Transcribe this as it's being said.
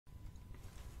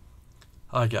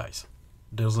Hi guys,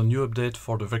 there's a new update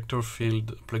for the vector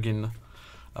field plugin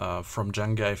from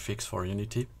JangaFX for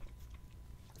Unity,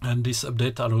 and this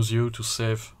update allows you to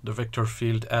save the vector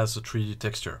field as a 3D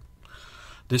texture.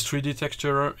 This 3D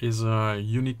texture is a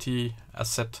Unity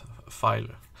asset file,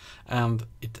 and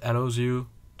it allows you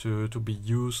to be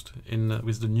used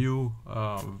with the new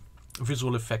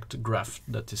visual effect graph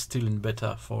that is still in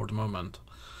beta for the moment.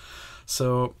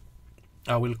 So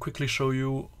I will quickly show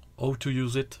you how to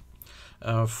use it.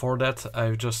 For that,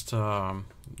 I've just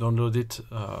downloaded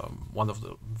one of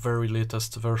the very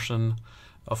latest version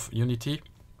of Unity,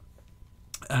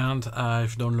 and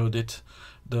I've downloaded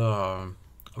the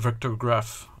vector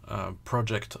graph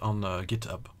project on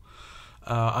GitHub.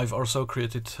 I've also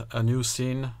created a new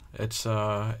scene. It's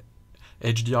a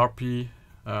HDRP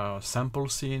sample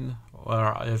scene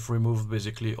where I've removed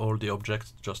basically all the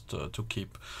objects just to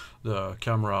keep the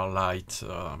camera, light,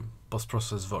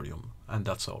 post-process volume, and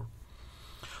that's all.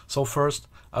 So first,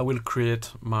 I will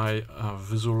create my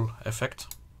visual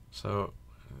effect. So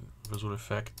visual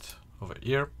effect over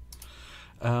here,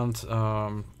 and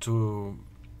to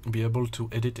be able to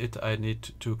edit it, I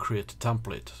need to create a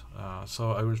template.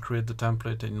 So I will create the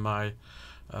template in my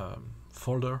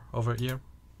folder over here,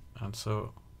 and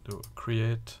so to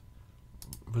create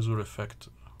visual effect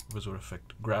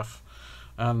graph,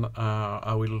 and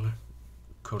I will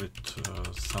call it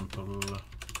sample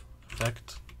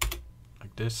effect,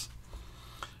 like this.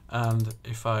 And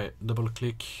if I double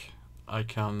click, I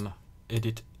can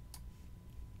edit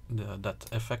that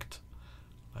effect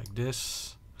like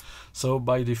this. So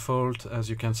by default, as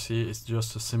you can see, it's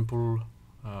just a simple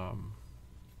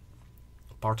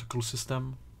particle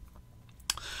system.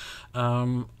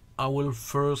 I will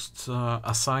first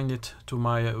assign it to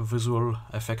my visual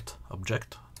effect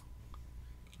object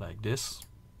like this.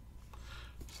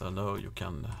 So now you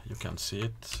can see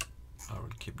it. I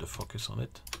will keep the focus on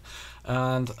it,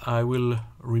 and I will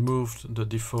remove the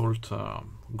default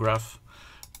graph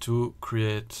to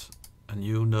create a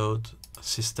new node,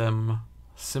 system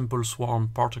simple swarm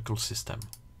particle system,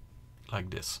 like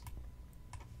this.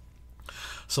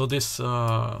 So this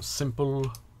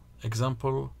simple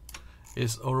example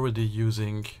is already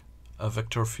using a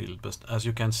vector field, but as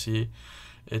you can see,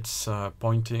 it's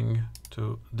pointing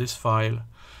to this file,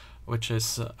 which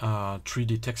is a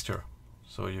 3D texture.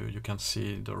 So you can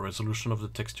see the resolution of the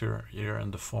texture here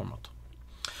and the format.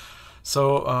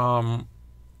 So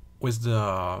with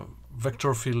the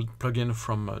vector field plugin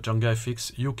from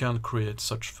JangaFX, you can create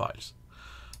such files.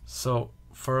 So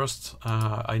first,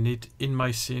 I need in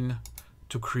my scene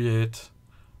to create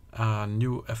a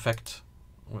new effect,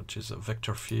 which is a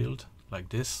vector field like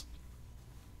this.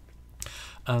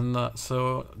 And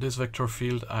so this vector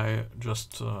field, I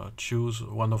just choose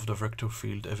one of the vector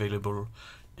field available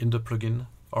in the plugin,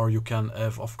 or you can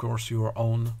have, of course, your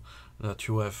own that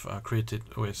you have created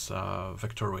with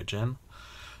Vector-Gen.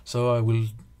 So I will,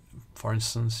 for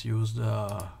instance, use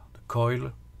the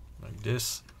coil like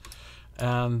this,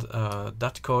 and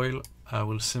that coil I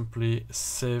will simply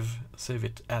save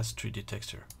it as 3D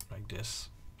texture like this.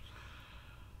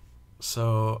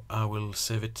 So I will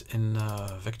save it in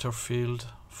vector field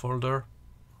folder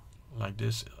like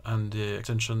this, and the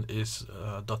extension is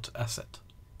 .asset.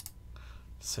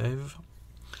 Save.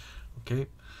 Okay,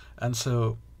 and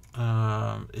so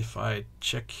if I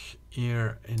check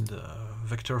here in the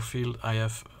vector field, I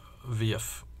have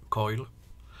VF coil.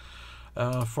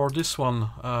 For this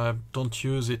one, I don't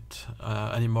use it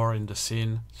anymore in the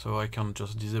scene, so I can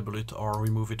just disable it or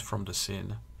remove it from the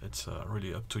scene. It's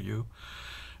really up to you.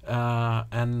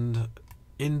 And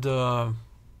in the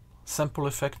sample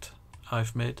effect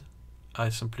I've made, I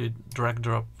simply drag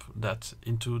drop that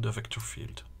into the vector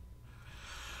field.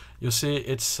 You see,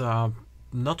 it's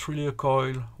not really a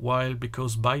coil. Why?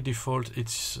 Because by default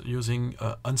it's using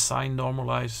unsigned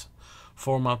normalized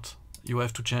format. You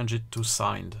have to change it to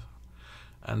signed.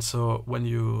 And so when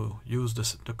you use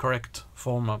the correct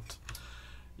format,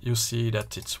 you see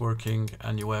that it's working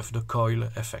and you have the coil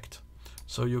effect.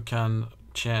 So you can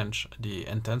change the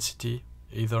intensity,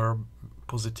 either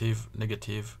positive,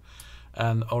 negative,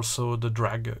 and also the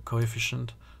drag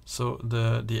coefficient. So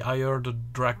the higher the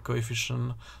drag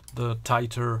coefficient, the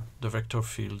tighter the vector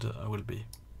field will be.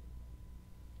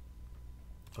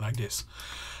 Like this.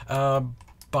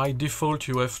 By default,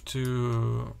 you have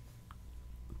to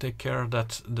take care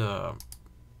that the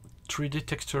 3D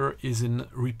texture is in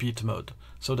repeat mode.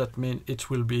 So that means it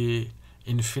will be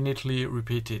infinitely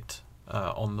repeated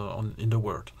in the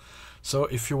world. So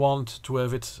if you want to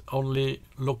have it only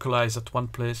localized at one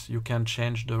place, you can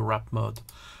change the wrap mode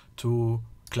to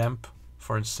clamp,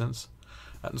 for instance.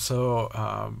 And so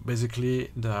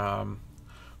basically the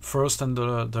first and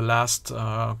the last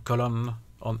column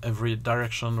on every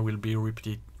direction will be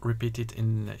repeated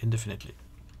indefinitely.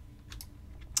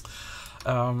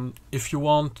 If you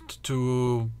want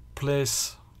to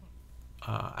place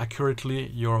accurately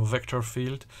your vector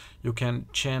field, you can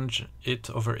change it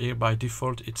over here. By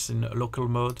default it's in local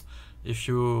mode. If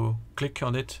you click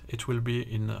on it, it will be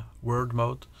in word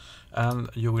mode, and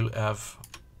you will have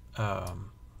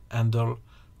handle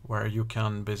where you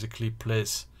can basically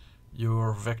place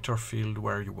your vector field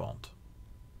where you want.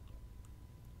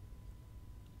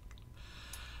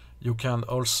 You can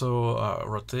also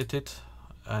rotate it,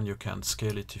 and you can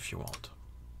scale it if you want.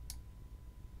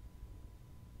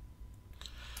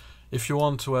 If you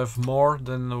want to have more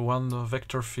than one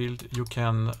vector field, you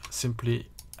can simply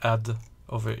add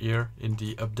over here in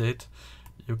the update.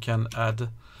 You can add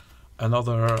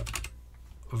another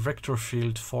vector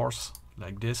field force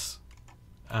like this,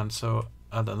 and so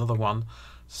add another one.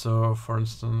 So for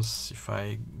instance, if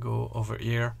I go over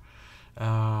here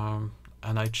and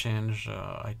I change,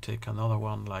 I take another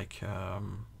one like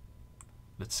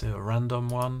let's say a random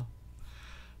one.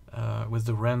 With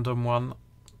the random one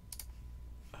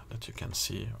that you can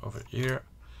see over here,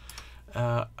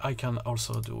 I can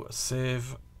also do a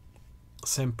save,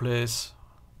 same place,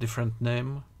 different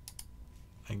name,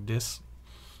 like this.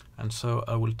 And so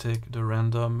I will take the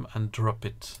random and drop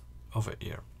it over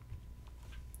here.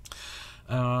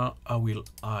 I will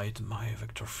hide my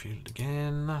vector field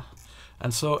again,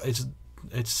 and so it's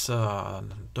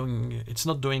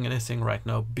not doing anything right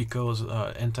now because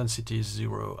intensity is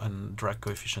 0 and drag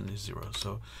coefficient is 0.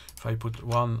 So if I put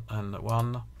 1 and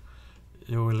 1,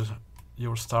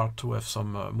 you'll start to have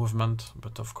some movement,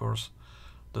 but of course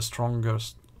the stronger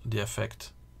the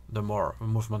effect, the more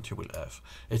movement you will have.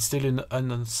 It's still in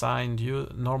unsigned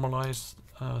normalized,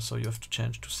 so you have to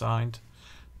change to signed.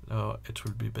 It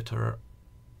will be better.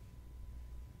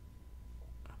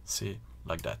 See,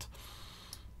 like that.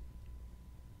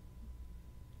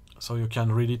 So you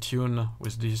can really tune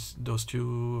with those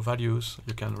two values.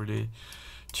 You can really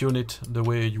tune it the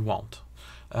way you want.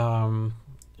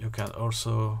 You can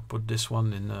also put this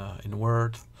one in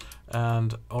Word,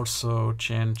 and also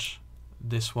change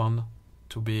this one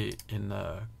to be in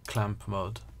clamp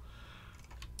mode.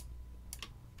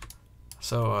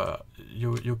 So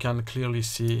you can clearly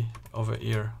see over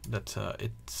here that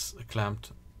it's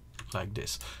clamped like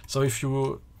this. So if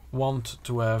you want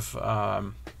to have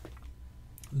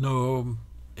no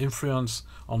influence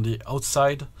on the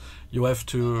outside, you have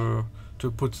to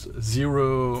put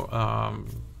zero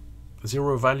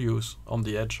values on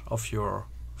the edge of your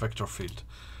vector field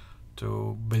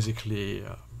to basically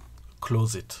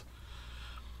close it.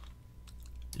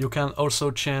 You can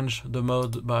also change the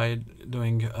mode by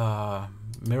doing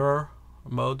mirror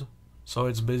mode. So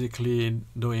it's basically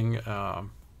doing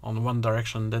on one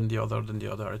direction, then the other, then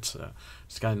the other. It's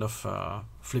kind of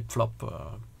flip-flop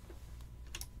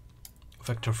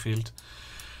vector field,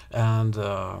 and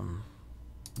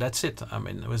that's it. I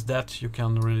mean, with that you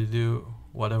can really do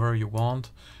whatever you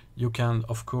want. You can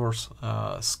of course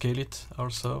scale it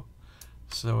also,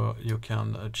 so you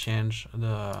can change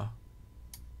the.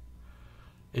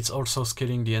 It's also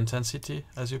scaling the intensity,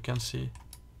 as you can see.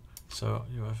 So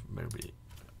you have maybe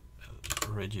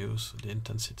reduce the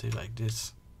intensity like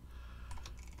this.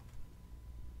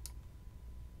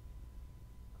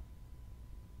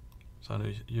 So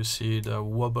you see the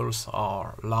wobbles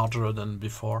are larger than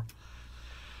before.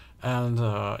 And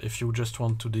if you just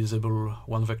want to disable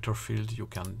one vector field, you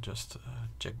can just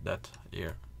check that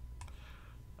here.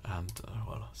 And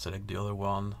well, select the other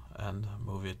one and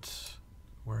move it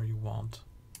where you want.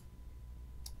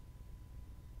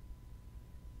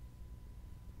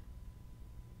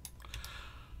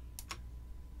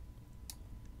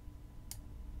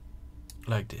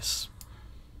 Like this.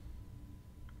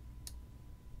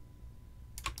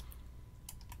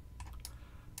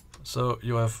 So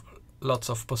you have lots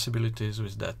of possibilities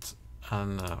with that,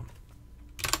 and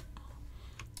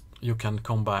you can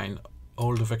combine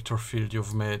all the vector field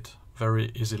you've made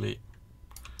very easily.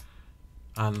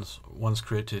 And once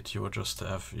created, you will just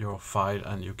have your file,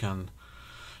 and you can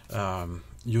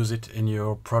use it in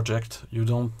your project. You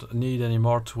don't need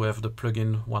anymore to have the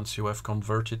plugin once you have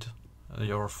converted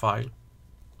your file.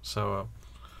 So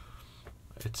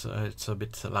it's a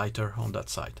bit lighter on that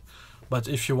side. But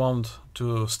if you want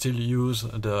to still use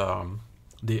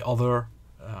the other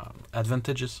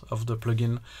advantages of the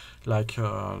plugin, like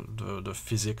the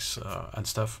physics and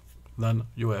stuff, then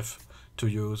you have to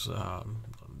use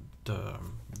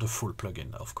the full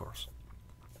plugin, of course.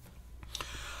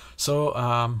 So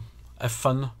have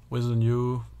fun with the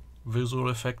new visual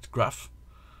effect graph.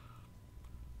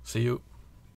 See you.